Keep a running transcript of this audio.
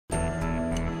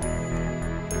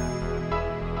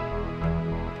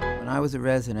I was a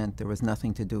resident, there was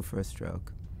nothing to do for a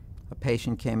stroke. A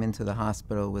patient came into the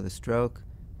hospital with a stroke.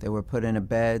 They were put in a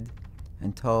bed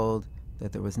and told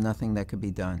that there was nothing that could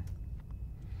be done.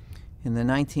 In the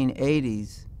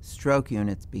 1980s, stroke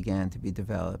units began to be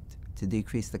developed to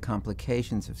decrease the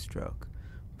complications of stroke.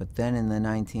 But then in the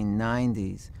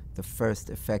 1990s, the first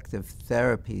effective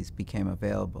therapies became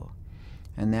available.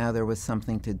 And now there was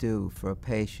something to do for a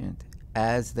patient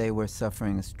as they were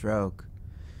suffering a stroke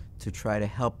to try to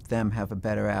help them have a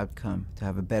better outcome, to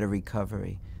have a better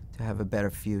recovery, to have a better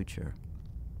future.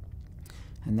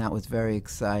 And that was very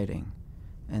exciting.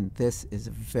 And this is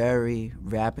a very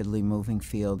rapidly moving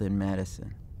field in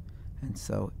medicine. And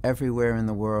so everywhere in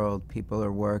the world, people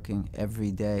are working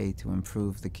every day to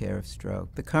improve the care of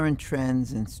stroke. The current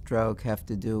trends in stroke have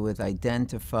to do with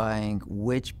identifying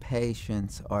which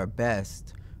patients are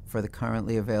best for the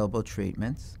currently available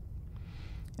treatments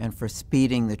and for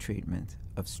speeding the treatment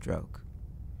of stroke.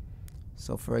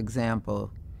 So for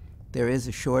example, there is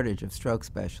a shortage of stroke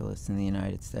specialists in the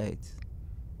United States.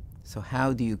 So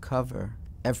how do you cover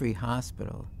every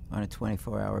hospital on a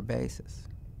 24-hour basis?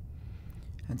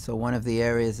 And so one of the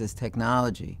areas is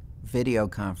technology, video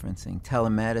conferencing,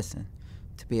 telemedicine,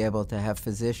 to be able to have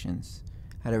physicians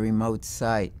at a remote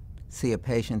site see a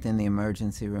patient in the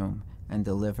emergency room and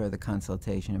deliver the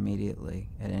consultation immediately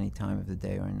at any time of the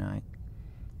day or night.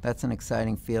 That's an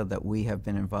exciting field that we have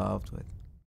been involved with.